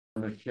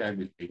want to share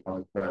with you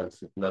my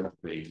verse of love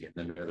being in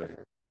the middle.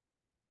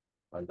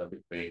 I love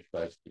it being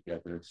close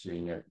together and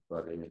seeing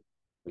everybody and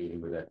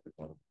being with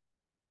everyone.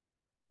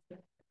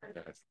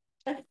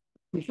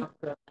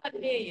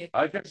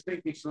 I just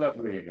think it's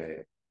lovely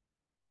here.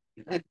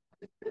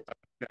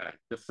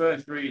 The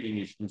first reading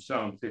is from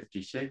Psalm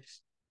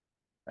 56,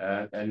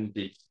 and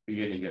it's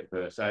beginning at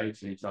verse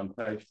 8, and it's on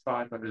page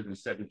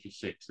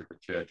 576 of the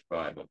Church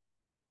Bible.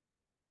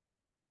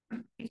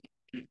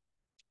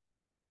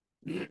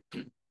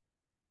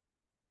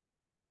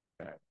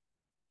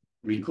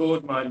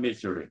 Record my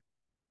misery.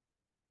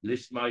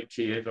 List my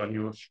tears on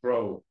your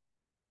scroll.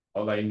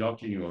 Are they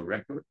not in your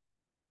record?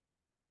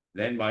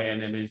 Then my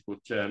enemies will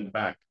turn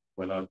back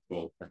when I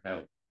call for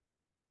help.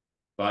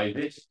 By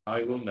this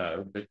I will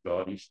know that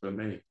God is for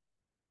me.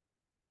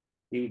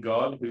 In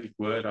God, whose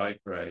word I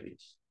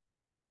praise.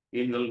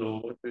 In the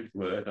Lord, whose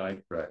word I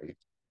praise.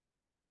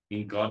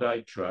 In God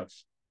I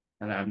trust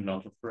and am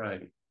not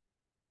afraid.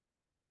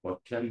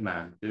 What can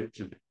man do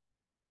to me?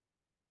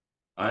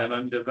 I am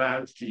under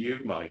vows to you,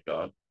 my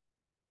God.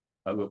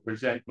 I will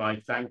present my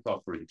thank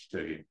offerings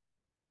to you.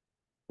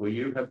 For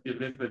you have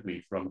delivered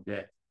me from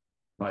death,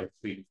 my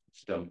feet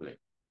stumbling,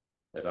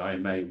 that I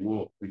may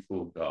walk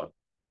before God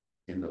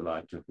in the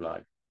light of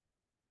life.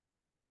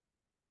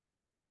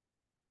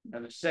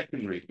 And the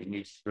second reading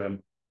is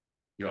from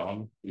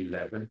John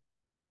 11,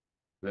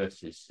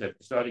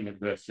 starting at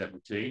verse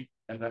 17,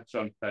 and that's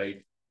on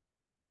page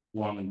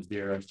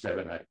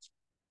 1078,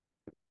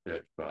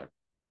 Church Bible.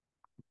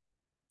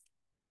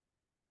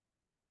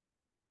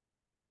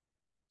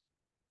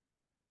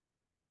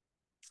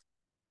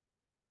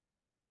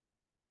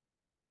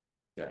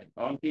 Okay.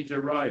 On his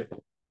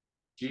arrival,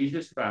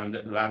 Jesus found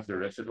that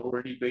Lazarus had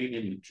already been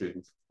in the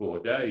tomb for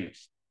 4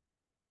 days.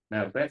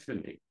 Now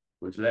Bethany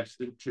was less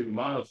than 2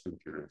 miles from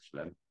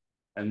Jerusalem,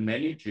 and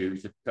many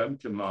Jews had come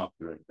to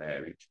Martha and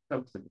Mary to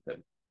comfort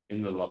them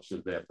in the loss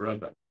of their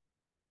brother.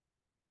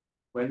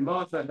 When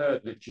Martha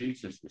heard that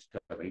Jesus was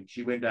coming,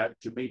 she went out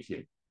to meet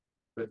him,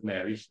 but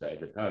Mary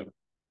stayed at home.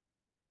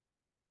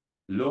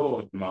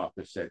 Lord,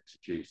 Martha said to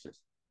Jesus,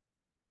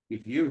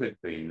 if you had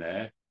been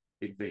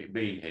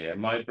here,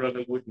 my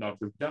brother would not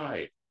have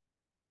died.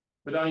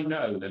 But I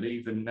know that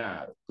even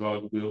now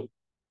God will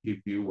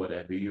give you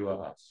whatever you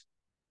ask.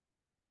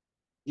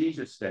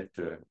 Jesus said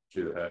to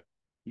her,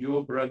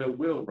 your brother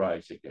will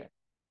rise again.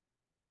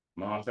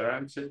 Martha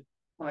answered,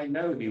 I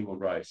know he will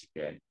rise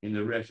again in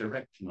the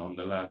resurrection on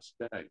the last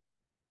day.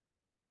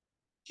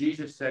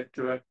 Jesus said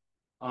to her,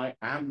 I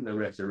am the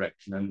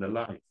resurrection and the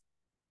life.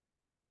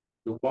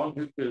 The one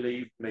who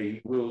believes me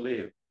will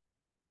live.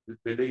 Who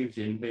believes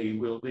in me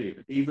will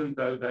live, even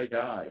though they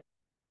die.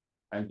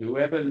 And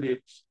whoever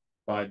lives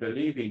by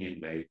believing in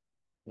me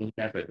will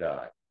never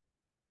die.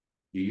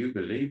 Do you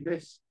believe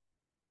this?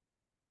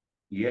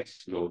 Yes,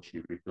 Lord,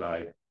 she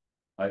replied.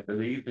 I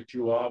believe that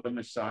you are the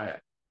Messiah,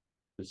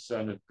 the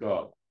Son of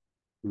God,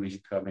 who is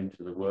come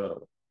into the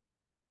world.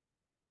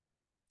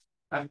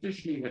 After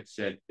she had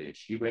said this,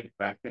 she went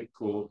back and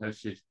called her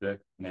sister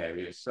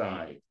Mary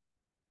aside.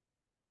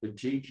 The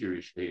teacher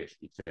is here,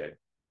 she said,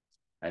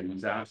 and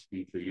he's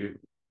asking for you.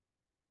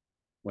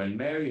 When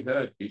Mary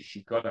heard this,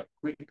 she got up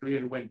quickly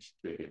and went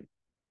to him.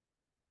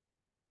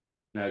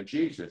 Now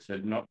Jesus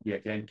had not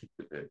yet entered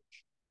the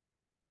village,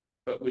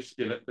 but was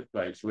still at the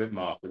place where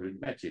Martha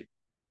had met him.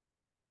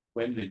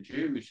 When the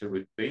Jews who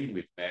had been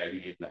with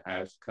Mary in the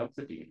house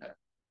comforting her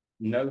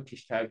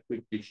noticed how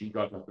quickly she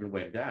got up and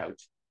went out,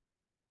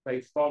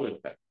 they followed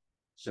her,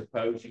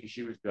 supposing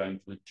she was going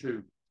to the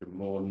tomb to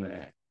mourn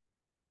there.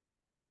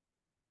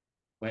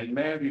 When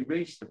Mary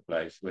reached the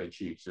place where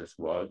Jesus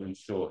was and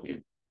saw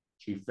him,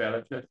 she fell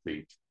at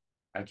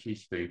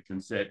his feet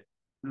and said,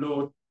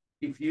 Lord,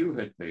 if you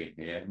had been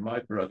here, my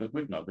brother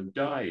would not have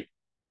died.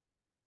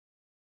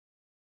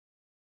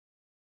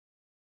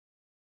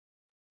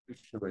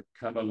 Who had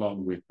come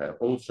along with her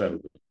also.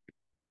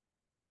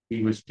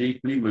 He was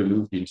deeply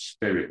moved in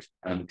spirit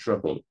and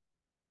troubled.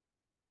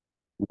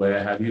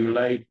 Where have you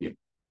laid him?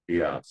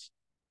 He asked.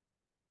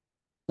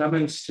 Come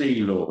and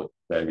see, Lord,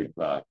 they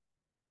replied.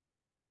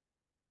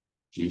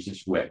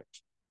 Jesus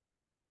wept.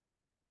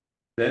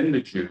 Then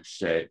the Jews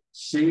said,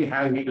 see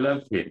how he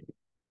loved him.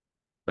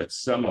 But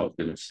some of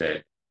them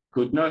said,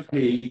 could not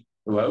he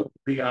who opened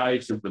the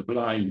eyes of the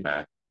blind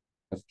man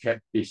have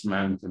kept this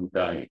man from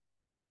dying?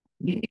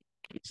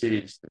 This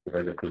is the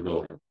word of the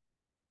Lord.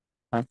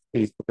 Thanks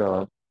be to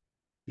God.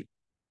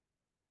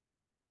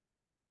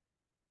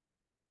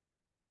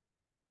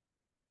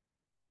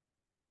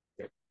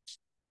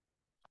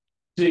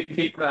 Do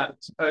keep that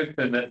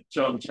open at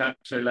John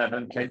chapter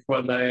 11, page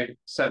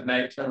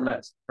 1078, and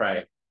let's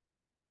pray.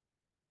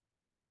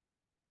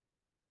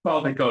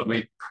 Father God,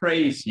 we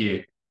praise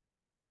you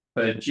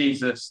for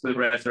Jesus, the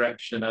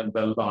resurrection and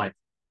the life.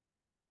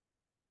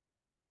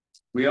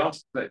 We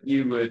ask that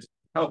you would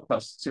help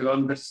us to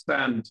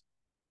understand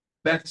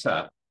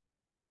better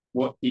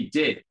what he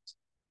did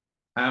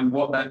and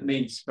what that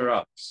means for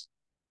us,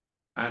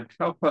 and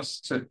help us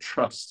to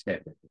trust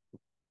him.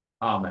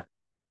 Amen.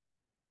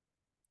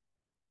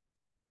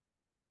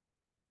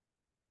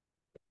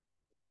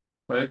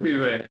 Well, if we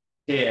were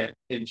here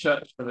in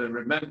church for the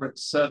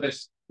remembrance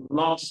service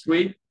last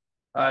week,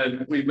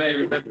 we may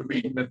remember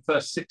reading the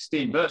first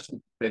 16 verses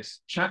of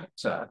this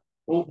chapter,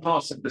 all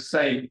part of the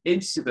same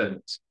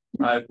incident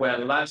where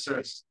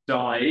Lazarus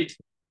died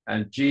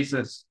and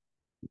Jesus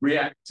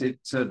reacted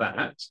to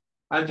that.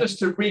 And just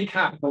to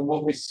recap on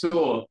what we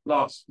saw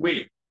last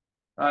week,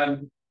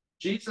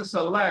 Jesus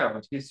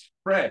allowed his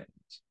friend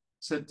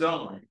to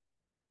die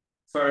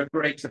for a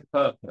greater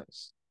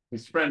purpose,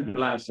 his friend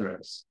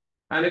Lazarus.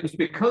 And it was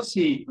because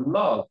he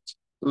loved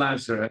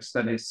Lazarus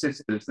and his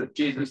sisters that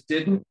Jesus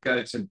didn't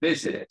go to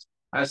visit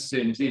as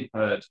soon as he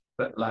heard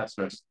that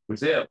Lazarus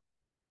was ill.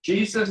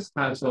 Jesus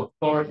has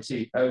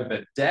authority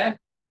over death.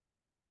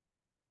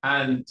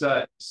 And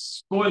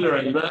spoiler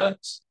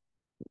alert,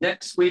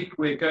 next week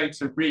we're going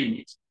to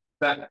read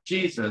that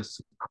Jesus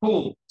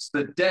calls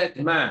the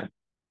dead man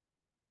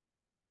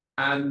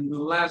and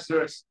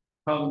Lazarus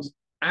comes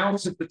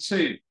out of the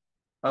tomb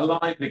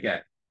alive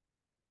again.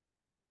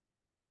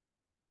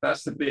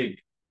 That's the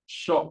big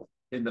shock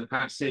in the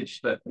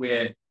passage, that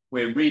we're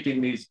reading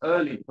these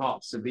early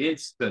parts of the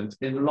incident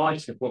in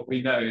light of what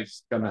we know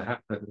is going to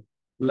happen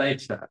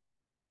later.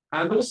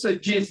 And also,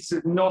 Jesus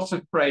is not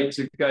afraid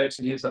to go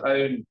to his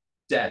own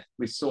death.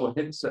 We saw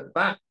hints at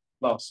that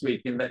last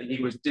week, in that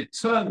he was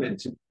determined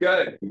to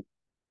go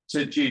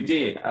to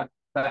Judea,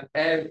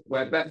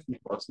 where Bethany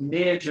was,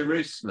 near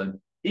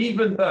Jerusalem,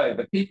 even though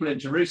the people in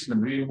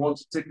Jerusalem really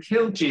wanted to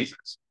kill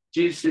Jesus.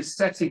 Jesus is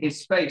setting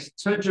his face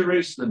to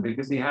Jerusalem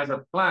because he has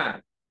a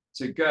plan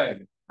to go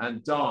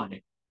and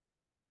die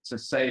to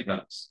save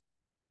us.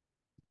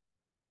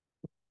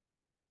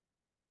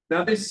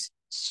 Now, this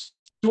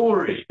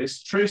story,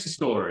 this true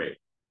story,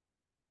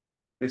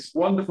 this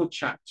wonderful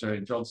chapter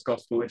in John's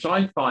Gospel, which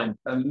I find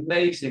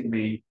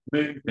amazingly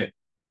moving,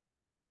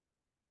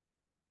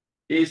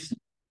 is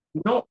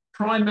not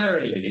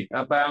primarily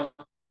about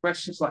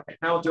questions like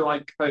how do I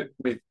cope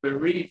with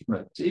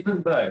bereavement,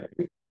 even though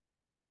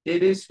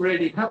it is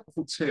really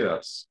helpful to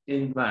us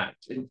in that,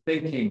 in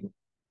thinking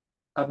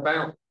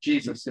about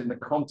Jesus in the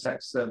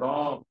context of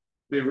our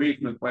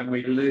bereavement when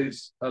we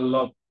lose a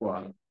loved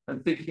one,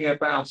 and thinking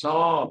about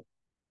our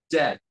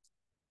death.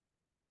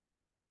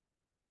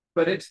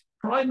 But it's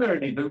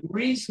primarily the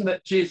reason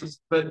that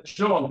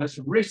John has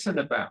written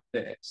about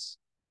this,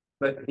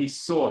 that he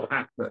saw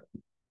happen,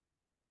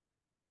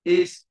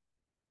 is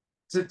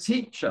to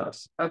teach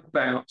us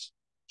about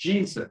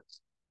Jesus.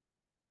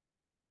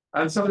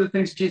 And some of the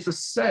things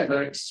Jesus said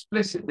are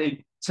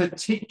explicitly to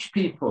teach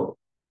people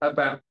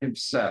about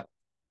himself.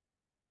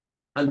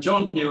 And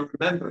John, you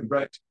remember,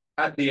 wrote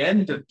at the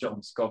end of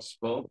John's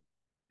Gospel,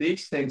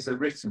 these things are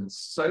written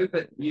so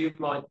that you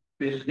might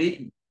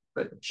believe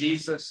that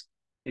Jesus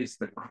is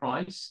the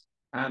Christ,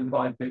 and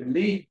by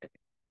believing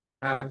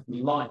have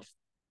life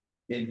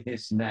in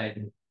his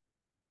name.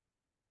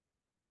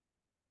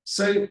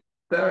 So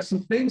there are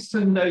some things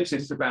to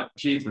notice about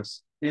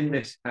Jesus in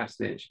this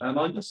passage, and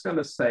I'm just going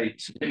to say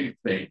two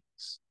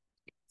things.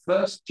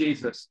 First,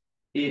 Jesus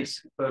is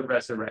the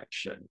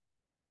resurrection.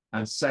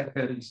 And second,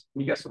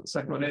 can you guess what the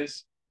second one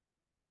is?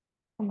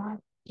 Life.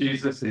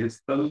 Jesus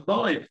is the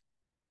life.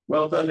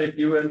 Well done if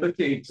you were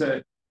looking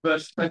to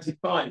verse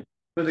 25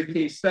 for the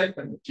key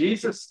statement.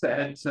 Jesus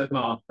said to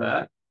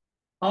Martha,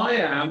 I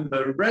am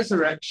the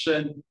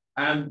resurrection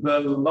and the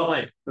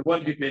life. The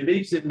one who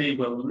believes in me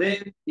will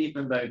live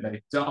even though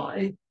they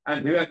die,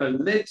 and whoever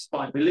lives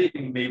by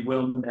believing me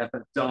will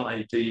never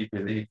die. Do you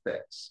believe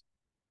this?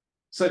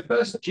 So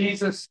first,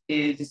 Jesus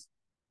is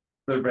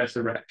the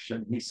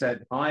resurrection. He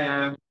said, I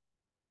am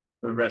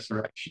the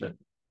resurrection.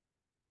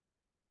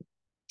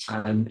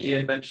 And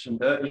Ian mentioned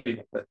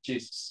earlier that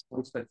Jesus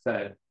also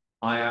said,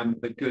 I am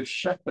the good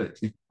shepherd.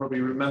 You probably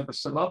remember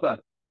some other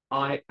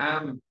I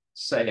am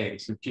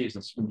sayings of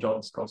Jesus from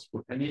John's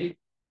Gospel. Can you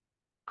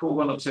call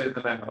one or two of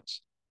them out?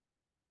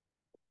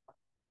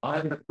 I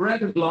am the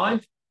bread of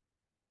life.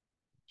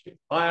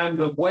 I am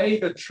the way,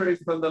 the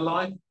truth, and the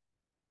life.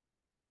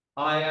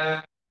 I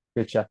am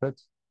good shepherd.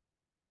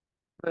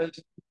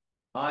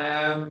 I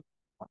am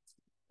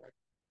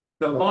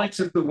the light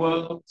of the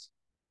world.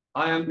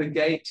 I am the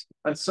gate,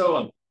 and so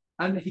on.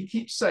 And he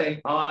keeps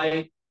saying,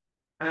 I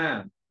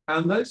am.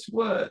 And those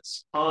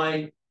words,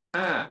 I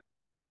am,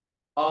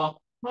 are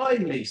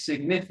highly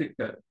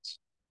significant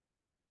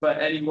for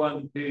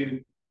anyone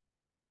who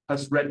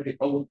has read the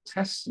Old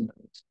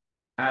Testament,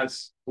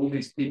 as all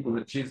these people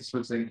that Jesus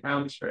was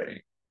encountering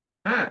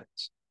had.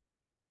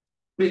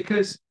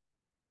 Because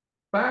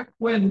back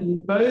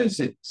when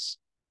Moses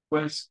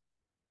was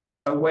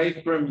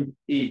away from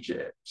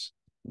Egypt,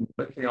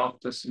 looking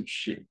after some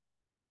sheep,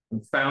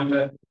 and found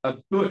a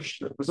bush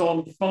that was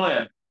on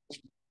fire,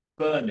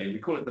 burning. We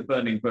call it the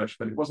burning bush,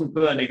 but it wasn't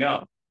burning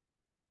up.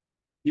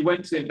 He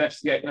went to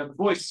investigate, and a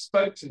voice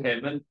spoke to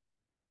him, and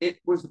it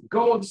was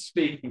God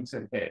speaking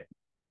to him.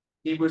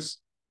 He was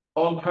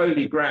on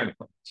holy ground.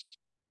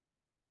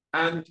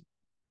 And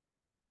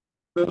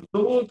the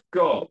Lord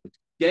God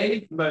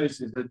gave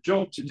Moses a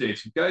job to do,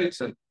 to go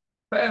to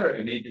Pharaoh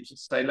in Egypt and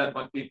say, let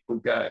my people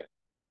go.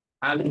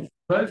 And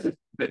both are a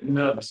bit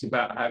nervous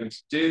about having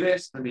to do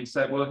this. And he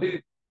said, well,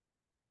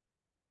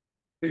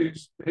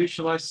 who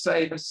shall I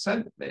say has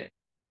sent me?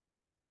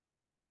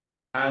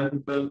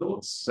 And the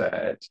Lord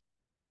said,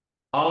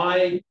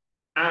 I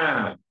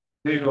am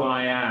who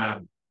I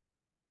am.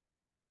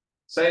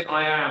 Say,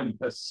 I am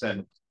has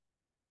sent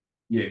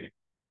you.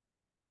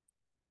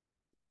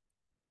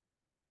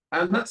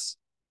 And that's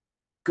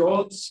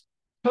God's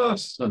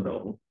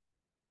personal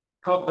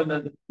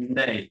covenant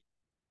name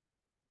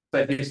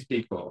for his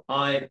people.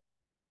 I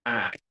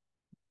am.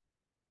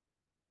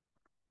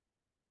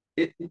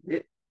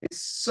 It's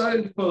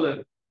so full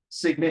of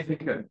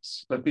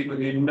significance for people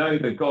who know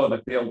the God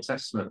of the Old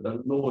Testament,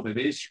 the Lord of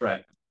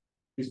Israel,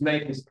 who's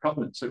made his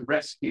covenant to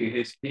rescue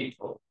his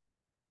people,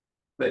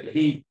 that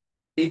he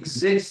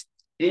exists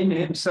in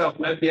himself.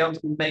 Nobody else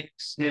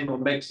makes him or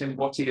makes him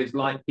what he is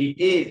like. He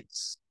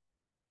is.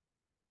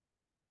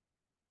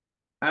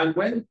 And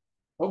when,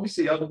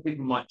 obviously, other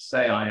people might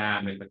say I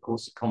am in the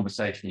course of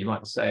conversation, you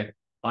might say,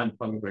 I'm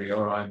hungry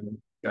or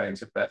I'm going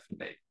to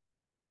Bethany.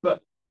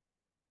 But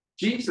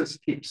Jesus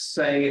keeps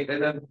saying it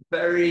in a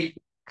very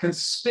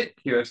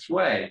conspicuous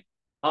way.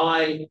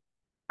 I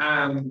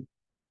am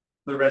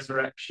the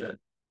resurrection.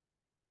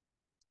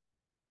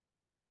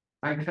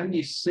 And can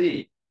you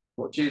see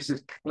what Jesus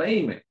is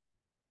claiming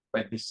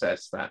when he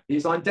says that?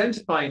 He's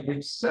identifying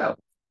himself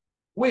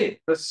with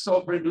the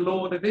sovereign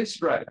Lord of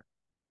Israel.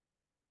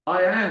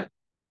 I am.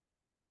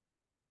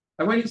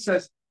 And when he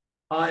says,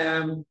 I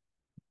am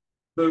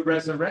the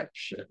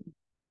resurrection,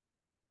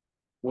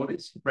 what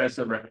is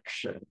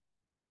resurrection?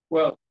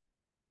 Well,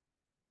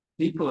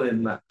 people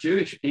in that,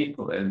 Jewish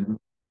people in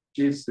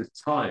Jesus'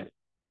 time,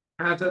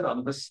 had an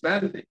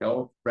understanding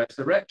of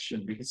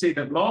resurrection. We can see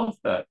that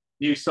Martha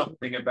knew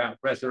something about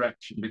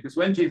resurrection, because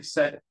when Jesus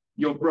said,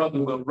 your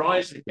brother will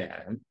rise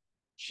again,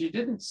 she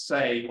didn't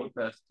say, what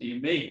on earth do you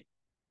mean?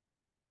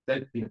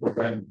 Dead people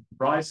won't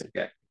rise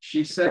again.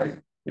 She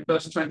said in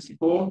verse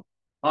 24,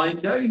 I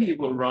know he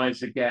will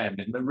rise again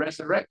in the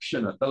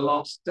resurrection at the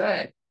last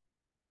day.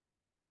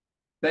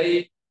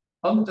 They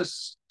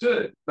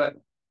understood that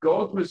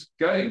God was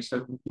going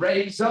to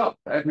raise up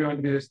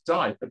everyone who has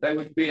died, but there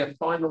would be a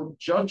final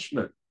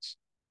judgment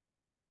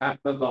at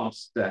the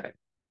last day.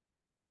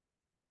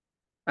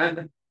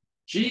 And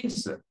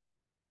Jesus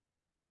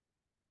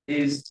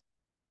is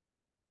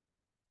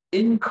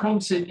in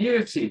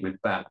continuity with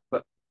that,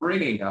 but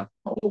bringing a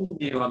whole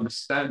new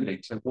understanding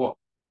to what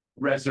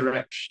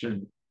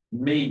resurrection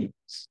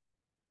means.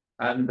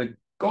 And the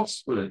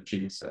gospel of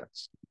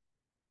Jesus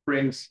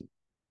brings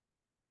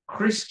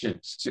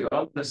Christians to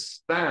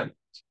understand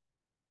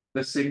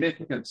the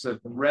significance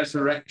of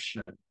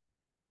resurrection.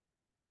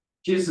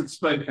 Jesus had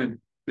spoken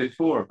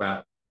before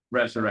about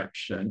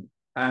resurrection,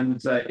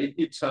 and if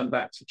you turn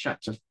back to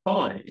chapter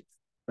 5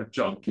 of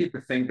John, keep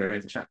a finger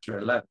in chapter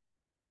 11,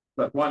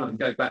 but why not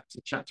go back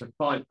to chapter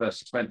 5,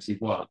 verse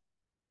 21.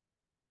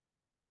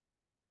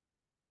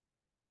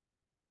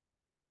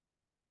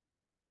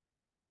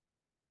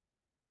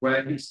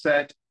 Where he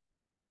said,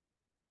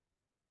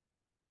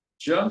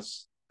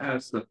 just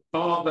as the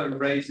Father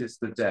raises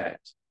the dead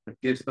and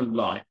gives them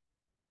life,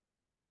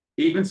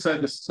 even so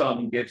the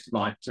Son gives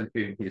life to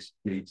whom he is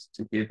pleased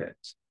to give it.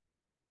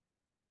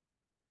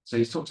 So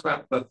he talks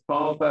about the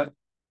Father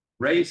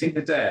raising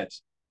the dead,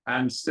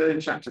 and still in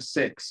chapter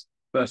 6,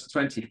 verse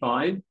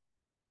 25,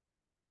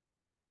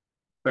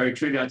 very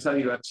truly I tell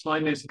you, a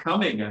time is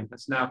coming and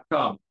has now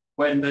come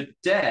when the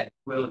dead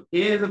will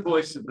hear the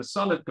voice of the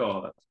Son of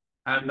God,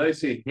 and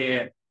those who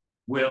hear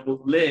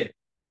will live.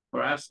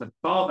 For as the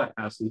Father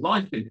has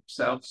life in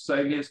himself,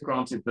 so he has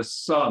granted the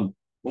Son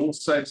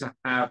also to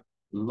have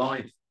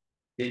life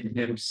in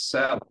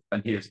himself,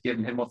 and he has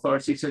given him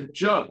authority to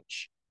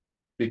judge,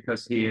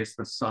 because he is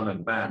the Son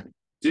of Man.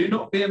 Do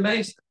not be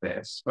amazed at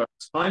this, for a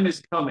time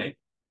is coming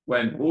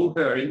when all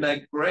who are in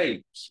their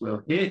graves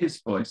will hear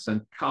his voice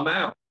and come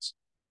out.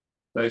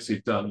 Those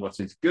who've done what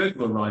is good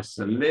will rise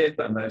to live,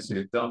 and those who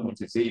have done what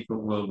is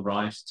evil will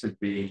rise to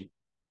be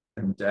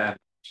condemned.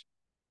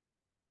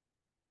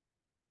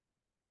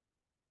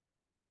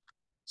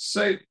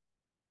 So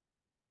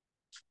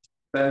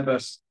then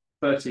verse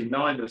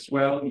 39 as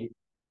well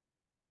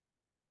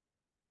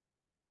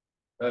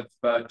of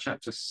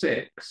chapter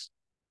 6.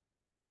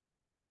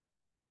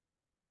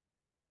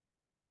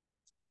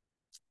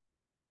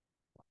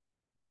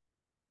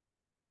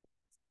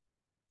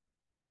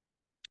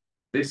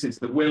 This is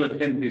the will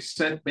of him who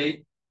sent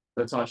me,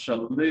 that I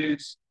shall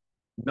lose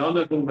none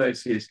of all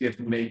those he has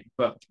given me,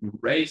 but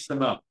raise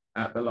them up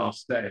at the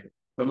last day.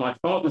 For my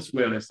Father's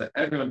will is that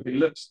everyone who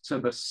looks to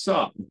the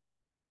Son,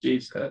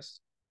 Jesus,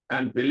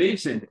 and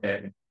believes in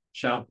him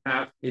shall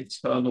have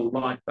eternal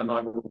life, and I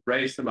will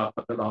raise them up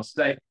at the last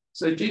day.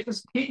 So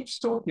Jesus keeps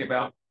talking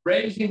about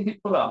raising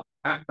people up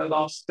at the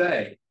last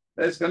day.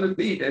 There's going to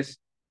be this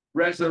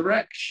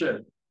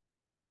resurrection,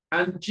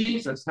 and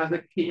Jesus has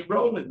a key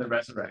role in the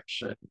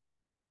resurrection.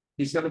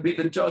 He's going to be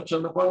the judge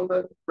and the one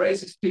that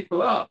raises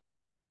people up.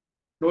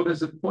 God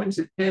has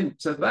appointed him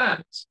to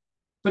that.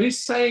 But he's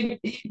saying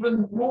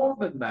even more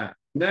than that.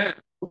 Now,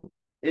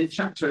 in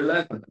chapter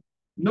 11,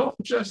 not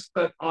just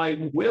that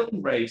I will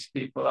raise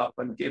people up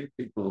and give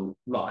people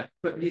life,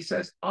 but he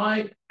says,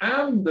 I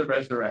am the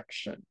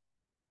resurrection.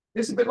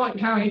 It's a bit like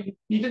how he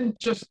didn't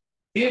just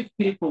give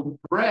people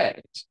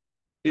bread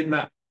in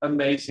that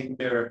amazing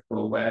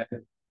miracle where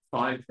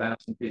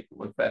 5,000 people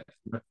were fed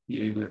from a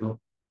few little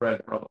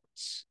bread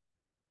rolls.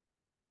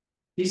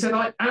 He said,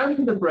 I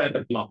am the bread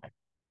of life.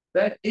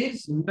 There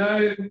is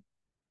no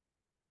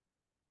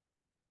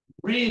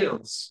real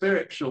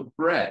spiritual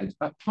bread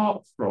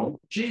apart from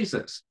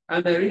Jesus.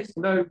 And there is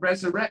no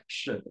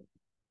resurrection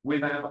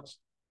without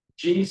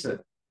Jesus.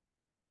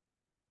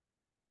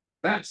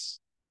 That's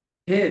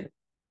him.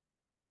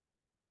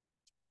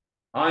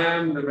 I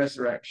am the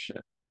resurrection.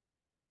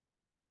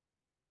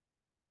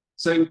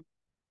 So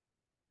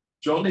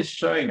John is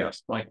showing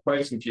us by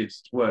quoting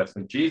Jesus' words,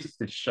 and Jesus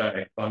is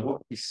showing by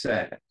what he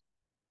said,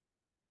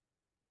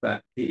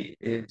 that he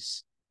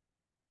is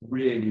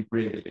really,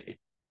 really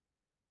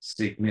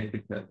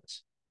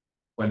significant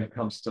when it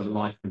comes to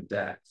life and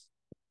death.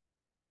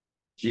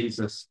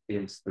 Jesus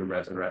is the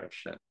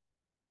resurrection.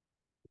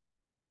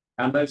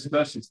 And those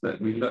verses that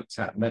we looked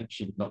at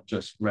mentioned not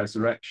just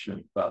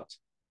resurrection, but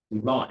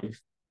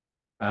life.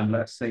 And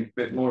let's think a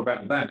bit more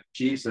about that.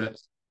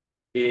 Jesus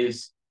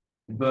is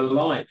the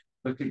life.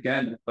 Look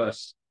again at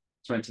verse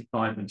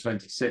 25 and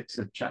 26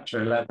 of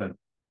chapter 11.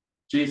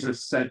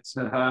 Jesus said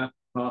to her,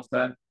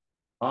 Martha,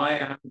 I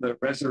am the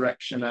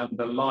resurrection and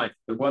the life.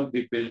 The one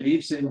who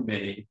believes in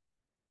me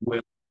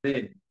will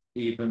live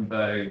even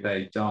though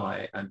they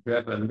die. And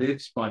whoever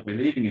lives by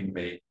believing in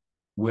me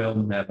will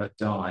never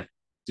die.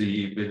 Do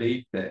you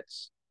believe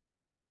this?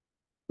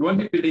 The one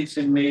who believes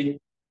in me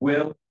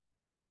will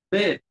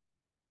live.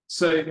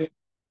 So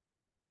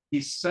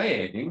he's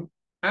saying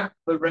at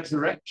the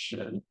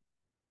resurrection,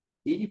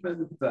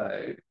 even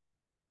though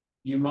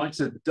you might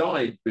have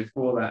died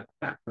before that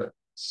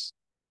happens,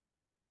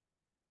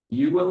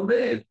 you will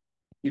live.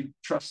 You've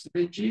trusted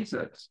in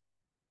Jesus.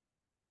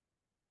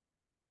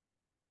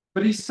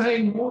 But he's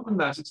saying more than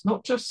that. It's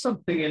not just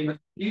something in the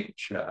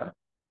future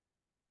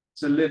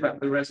to live at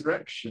the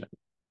resurrection,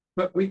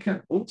 but we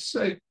can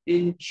also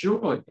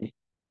enjoy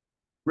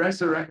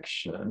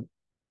resurrection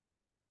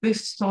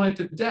this side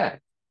of death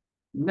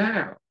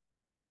now,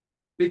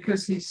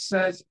 because he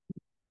says,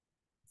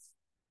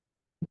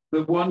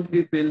 the one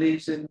who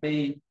believes in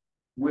me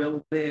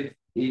will live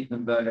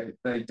even though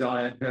they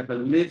die, and whoever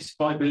lives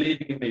by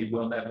believing in me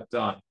will never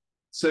die.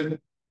 So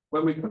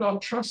when we put our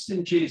trust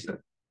in Jesus,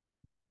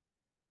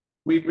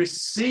 we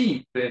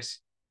receive this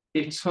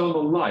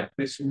eternal life,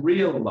 this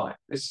real life,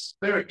 this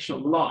spiritual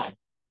life.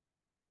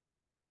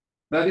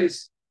 That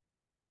is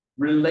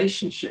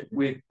relationship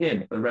with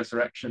him, the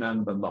resurrection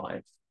and the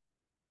life.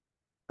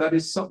 That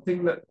is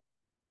something that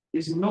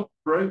is not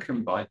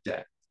broken by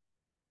death.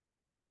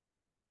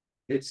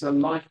 It's a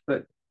life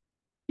that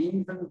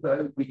even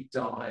though we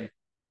die,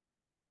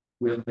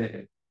 we'll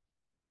live.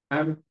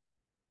 And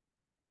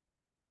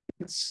we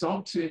can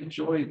start to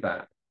enjoy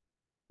that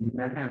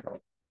now.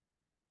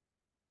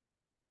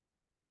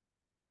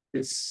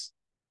 It's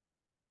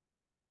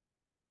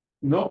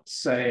not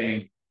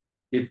saying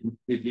if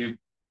you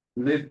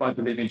live by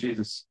believing in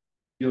Jesus,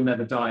 you'll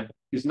never die.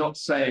 It's not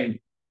saying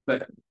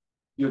that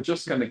you're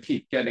just going to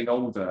keep getting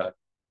older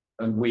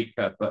and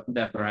weaker, but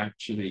never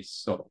actually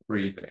stop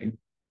breathing.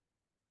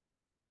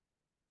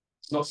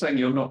 It's not saying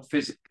you're not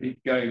physically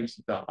going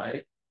to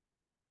die.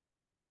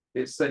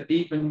 It's that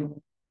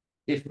even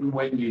if and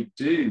when you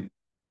do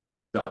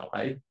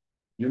die,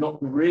 you're not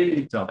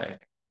really dying,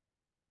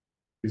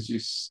 because you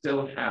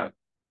still have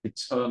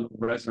eternal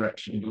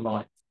resurrection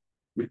life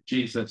with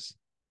Jesus,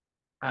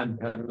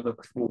 and can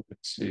look forward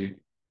to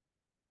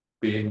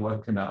being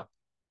woken up,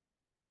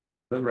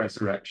 the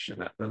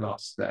resurrection at the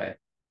last day.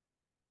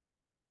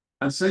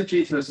 And so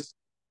Jesus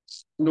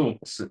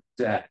snorts at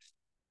death.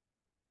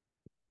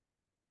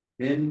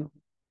 In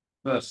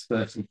verse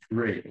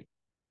 33,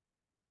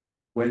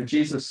 when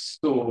Jesus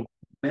saw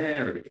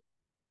Mary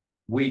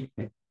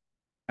weeping,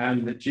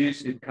 and the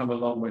Jews who'd come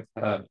along with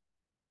her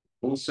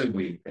also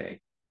weeping,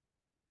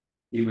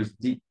 he was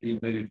deeply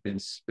moved in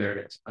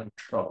spirit and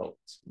troubled.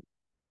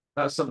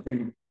 That's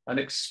something, an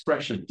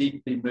expression,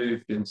 deeply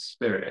moved in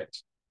spirit,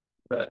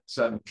 that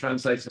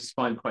translators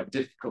find quite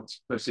difficult to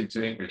put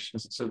into English,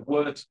 because it's a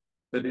word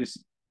that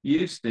is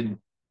used in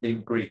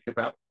Greek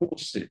about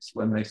horses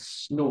when they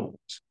snort.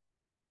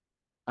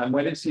 And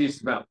when it's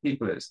used about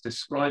people, it's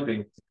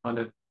describing kind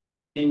of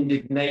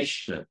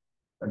indignation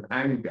and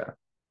anger.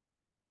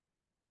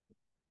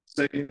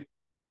 So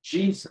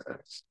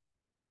Jesus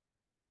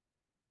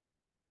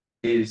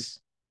is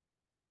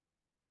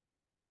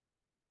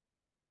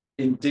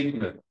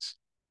indignant.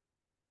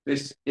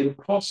 This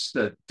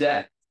imposter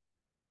death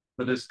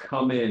that has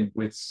come in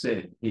with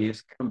sin, he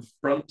is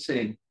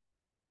confronting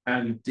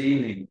and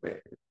dealing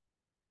with.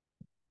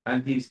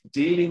 And he's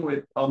dealing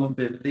with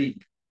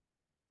unbelief,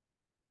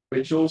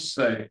 which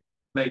also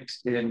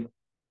makes him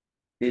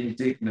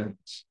indignant.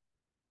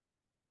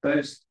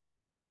 Those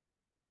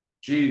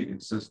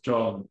Jews, as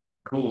John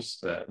calls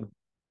them,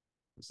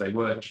 as they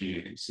were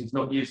Jews, he's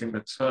not using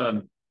the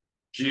term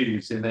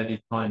Jews in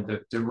any kind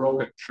of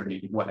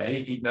derogatory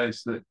way. He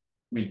knows that, I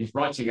mean, he's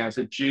writing as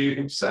a Jew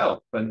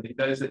himself, and he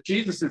knows that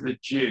Jesus is a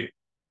Jew.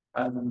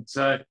 And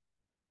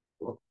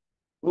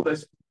all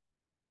those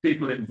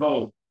people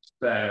involved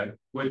there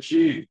were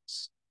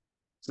Jews.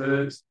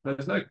 So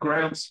there's no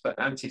grounds for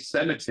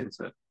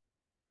anti-Semitism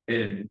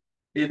in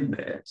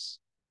this.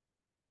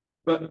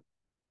 But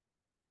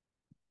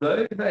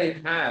though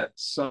they had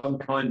some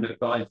kind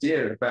of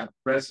idea about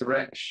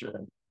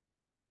resurrection,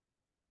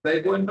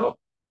 they were not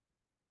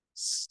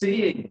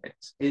seeing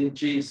it in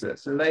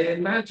Jesus. And they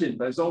imagined,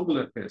 those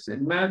onlookers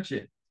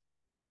imagined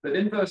that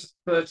in verse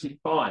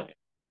 35,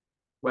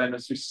 when,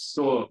 as we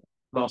saw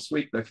last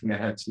week looking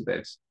ahead to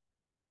this,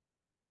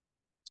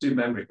 two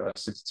memory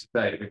verses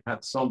today, we've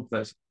had Psalm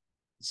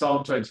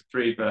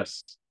 23,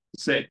 verse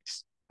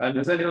 6. And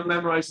has anyone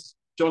memorized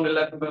John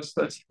 11, verse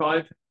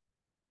 35?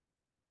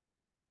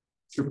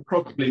 Should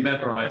probably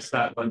memorize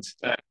that one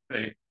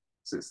today.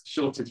 It's the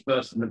shortest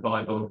verse in the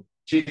Bible.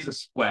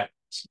 Jesus wept.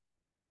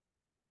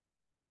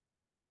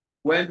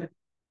 When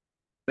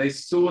they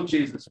saw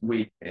Jesus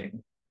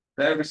weeping,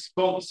 their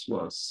response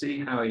was,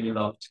 see how he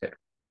loved him.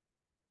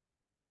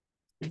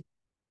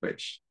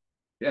 Which,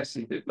 yes,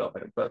 he did love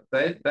him, but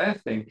they're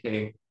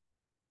thinking,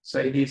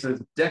 so he's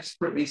as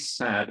desperately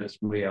sad as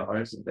we are,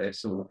 isn't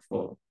this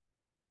awful?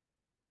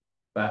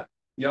 That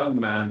young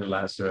man,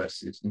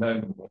 Lazarus, is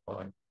no more.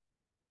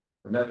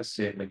 We'll never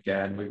see him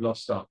again. We've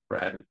lost our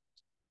friend.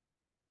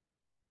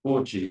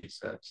 Poor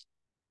Jesus.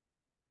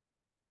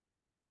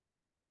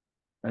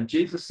 And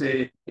Jesus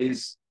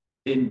is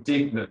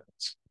indignant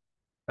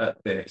at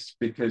this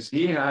because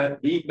he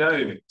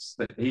knows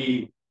that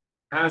he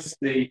has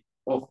the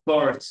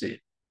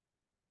authority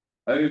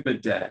over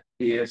death.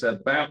 He is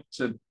about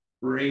to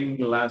bring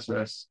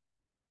Lazarus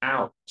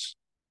out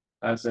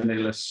as an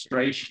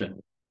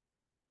illustration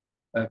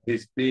of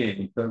his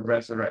being, the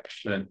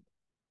resurrection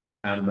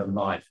and the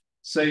life.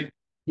 So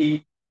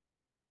he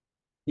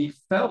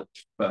felt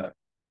for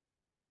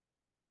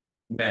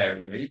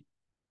Mary,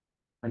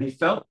 and he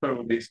felt for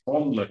all these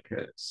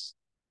onlookers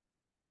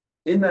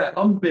in their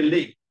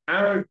unbelief,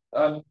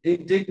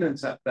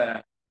 indignant at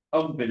their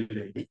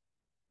unbelief,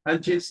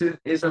 and Jesus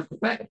is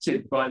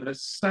affected by the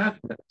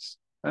sadness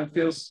and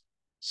feels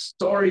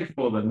sorry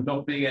for them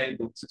not being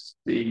able to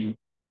see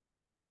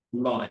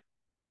life.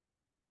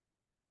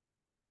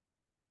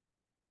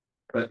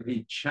 But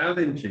he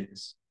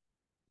challenges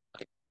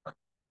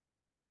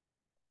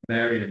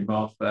Mary and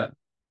Martha,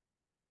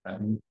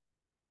 and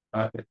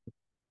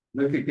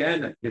look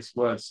again at his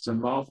words to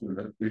Martha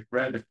that we've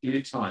read a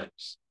few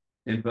times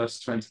in verse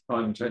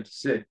 25 and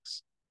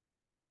 26.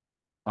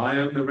 I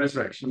am the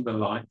resurrection and the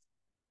life.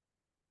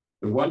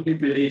 The one who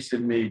believes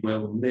in me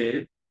will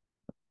live,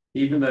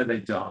 even though they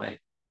die.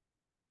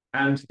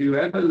 And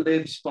whoever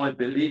lives by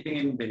believing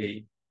in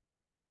me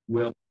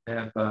will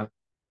never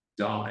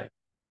die.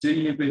 Do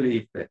you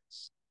believe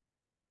this?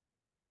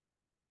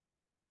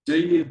 Do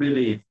you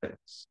believe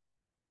this?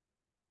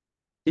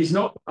 He's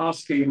not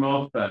asking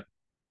Martha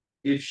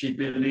if she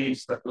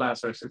believes that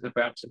Lazarus is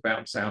about to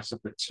bounce out of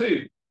the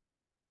tomb.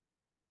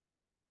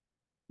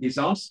 He's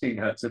asking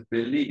her to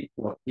believe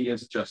what he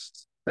has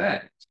just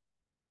said,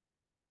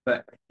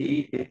 that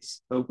he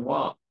is the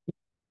one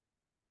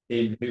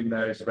in whom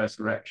there is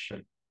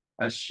resurrection,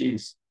 as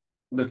she's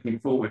looking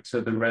forward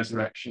to the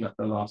resurrection at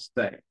the last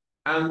day.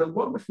 And the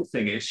wonderful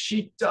thing is,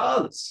 she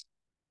does.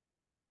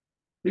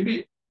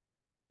 If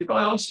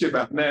I asked you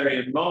about Mary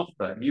and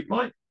Martha, you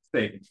might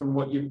think, from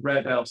what you've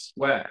read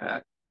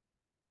elsewhere,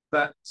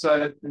 that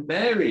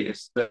Mary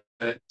is the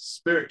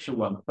spiritual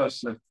one, the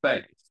person of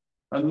faith.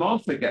 And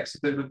Martha gets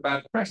a bit of a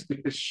bad press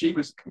because she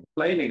was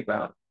complaining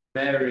about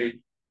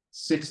Mary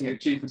sitting at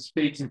Jesus'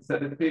 feet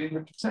instead of eating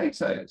the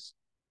potatoes.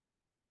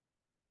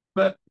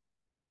 But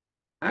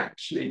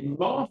actually,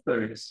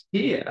 Martha is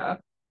here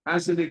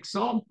as an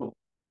example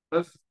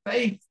of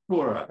faith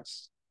for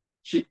us.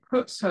 She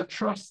puts her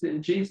trust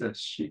in Jesus.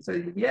 She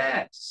says,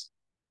 yes,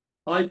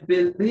 I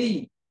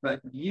believe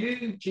that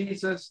you,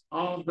 Jesus,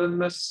 are the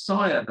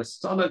Messiah, the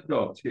Son of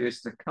God, who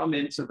is to come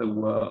into the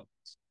world.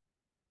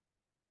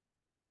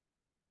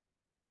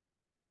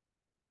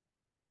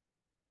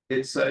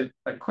 It's a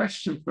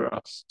question for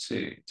us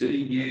too. Do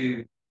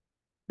you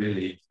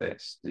believe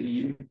this? Do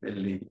you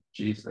believe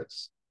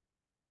Jesus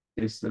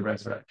is the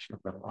resurrection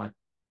of the life?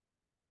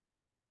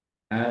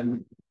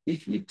 And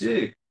if you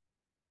do,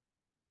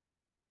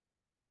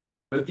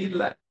 but you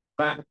let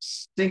that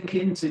sink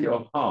into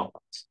your heart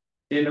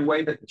in a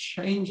way that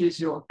changes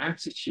your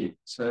attitude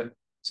to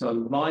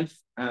life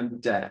and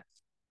death,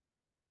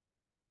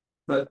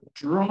 that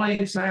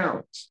drives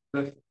out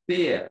the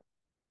fear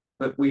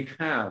that we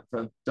have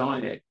of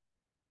dying,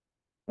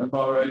 of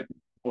our own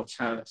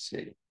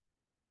mortality.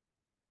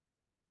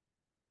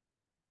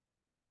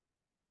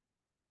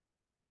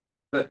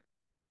 That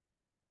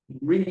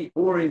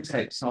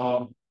reorientates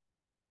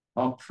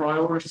our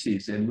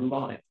priorities in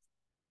life.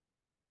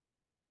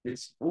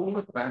 It's all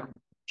about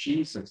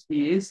Jesus.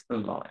 He is the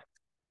life.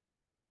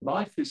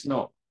 Life is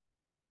not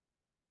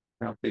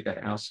how big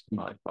a house can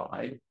I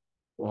buy,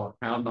 or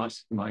how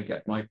nice can I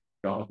get my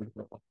garden,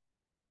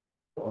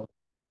 or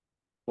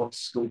what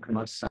school can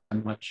I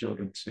send my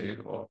children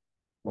to,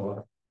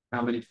 or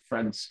how many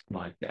friends can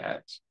I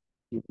get.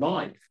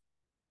 Life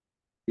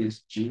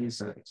is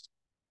Jesus.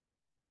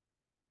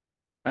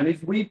 And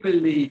if we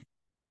believe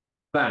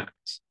that,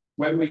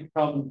 when we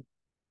come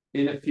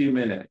in a few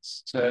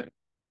minutes to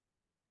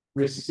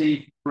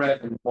receive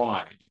bread and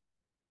wine,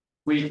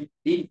 we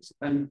eat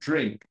and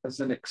drink as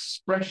an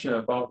expression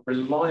of our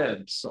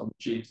reliance on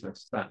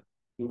Jesus, that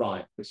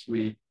life, as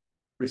we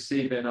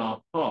receive in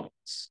our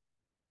hearts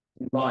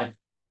life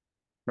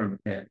from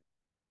him.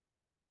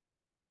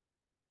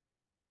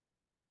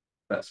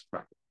 Let's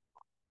pray.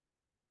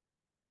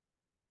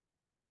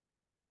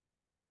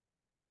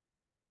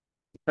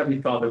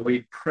 Heavenly Father,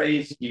 we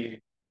praise you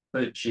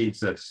for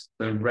Jesus,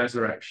 the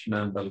resurrection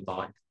and the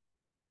life.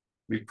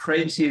 We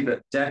praise you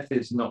that death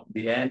is not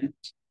the end.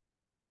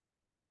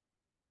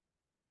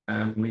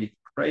 And we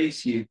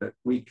praise you that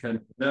we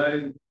can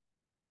know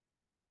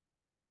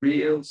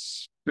real,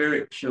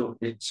 spiritual,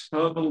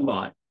 eternal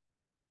life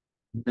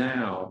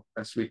now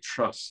as we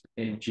trust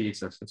in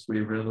Jesus, as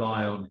we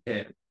rely on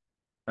him.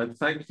 And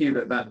thank you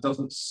that that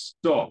doesn't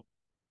stop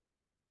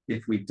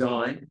if we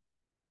die,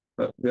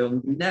 but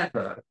we'll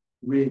never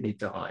really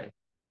die.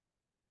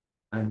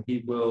 And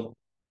he will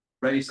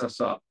raise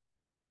us up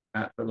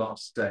at the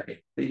last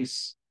day.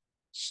 Please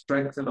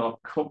strengthen our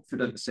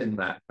confidence in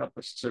that. Help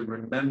us to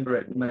remember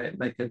it and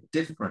make a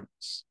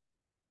difference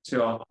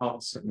to our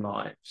hearts and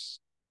lives.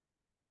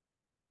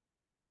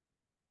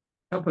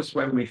 Help us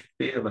when we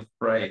feel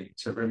afraid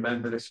to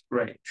remember this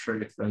great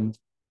truth, and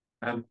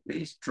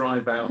please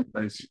drive out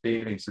those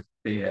feelings of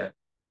fear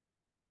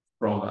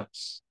from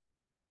us.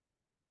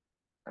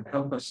 And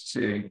help us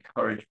to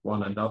encourage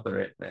one another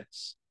in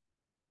this.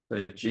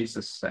 For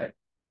Jesus' sake,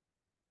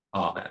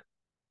 amen.